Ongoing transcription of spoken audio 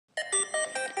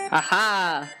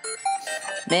Aha!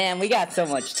 Man, we got so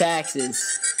much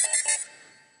taxes.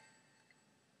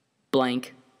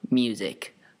 Blank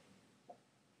music.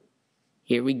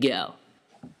 Here we go.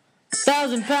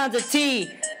 1,000 pounds of tea,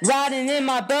 riding in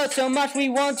my boat so much we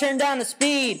won't turn down the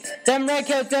speed. Them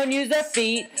redcoats don't use their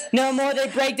feet, no more they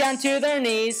break down to their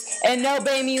knees, and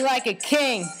obey me like a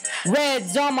king.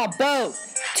 Reds on my boat,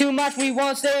 too much we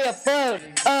won't stay afloat.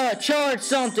 Charge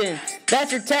something,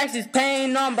 that's your taxes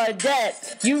paying on by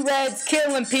debt. You reds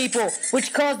killing people,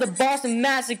 which caused the Boston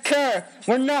Massacre.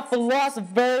 We're not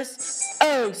philosophers.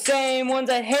 Same ones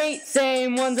that hate,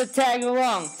 same ones that tag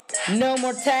along. No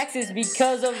more taxes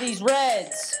because of these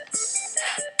reds.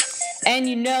 And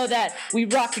you know that we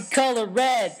rock the color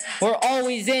red. We're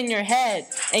always in your head.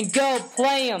 And go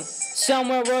play them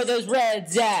somewhere where those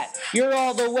reds at. You're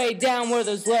all the way down where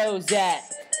those lows at.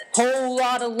 Whole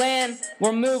lot of land,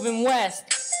 we're moving west.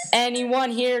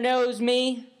 Anyone here knows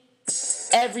me?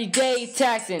 Everyday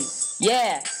taxing.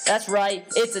 Yeah, that's right,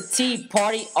 it's a tea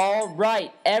party,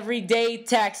 alright. Everyday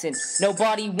taxing,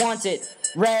 nobody wants it.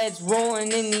 Reds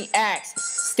rolling in the axe.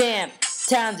 Stamp,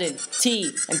 Townsend,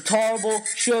 tea, and terrible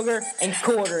sugar and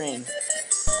quartering.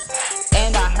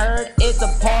 And I heard it's a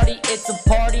party, it's a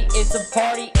party, it's a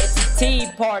party, it's a tea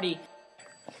party.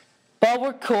 But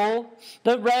we're cool.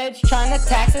 The Reds trying to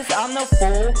tax us, I'm no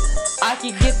fool. I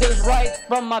could get those rights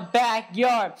from my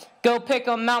backyard. Go pick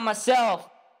them out myself.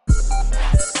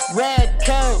 Red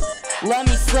coat, let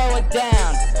me slow it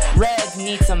down. Reds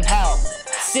need some help.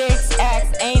 6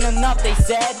 acts ain't enough, they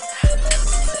said.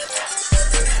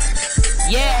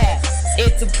 Yeah,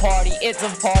 it's a party, it's a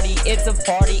party, it's a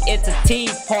party, it's a tea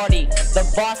party. The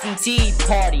Boston Tea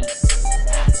Party.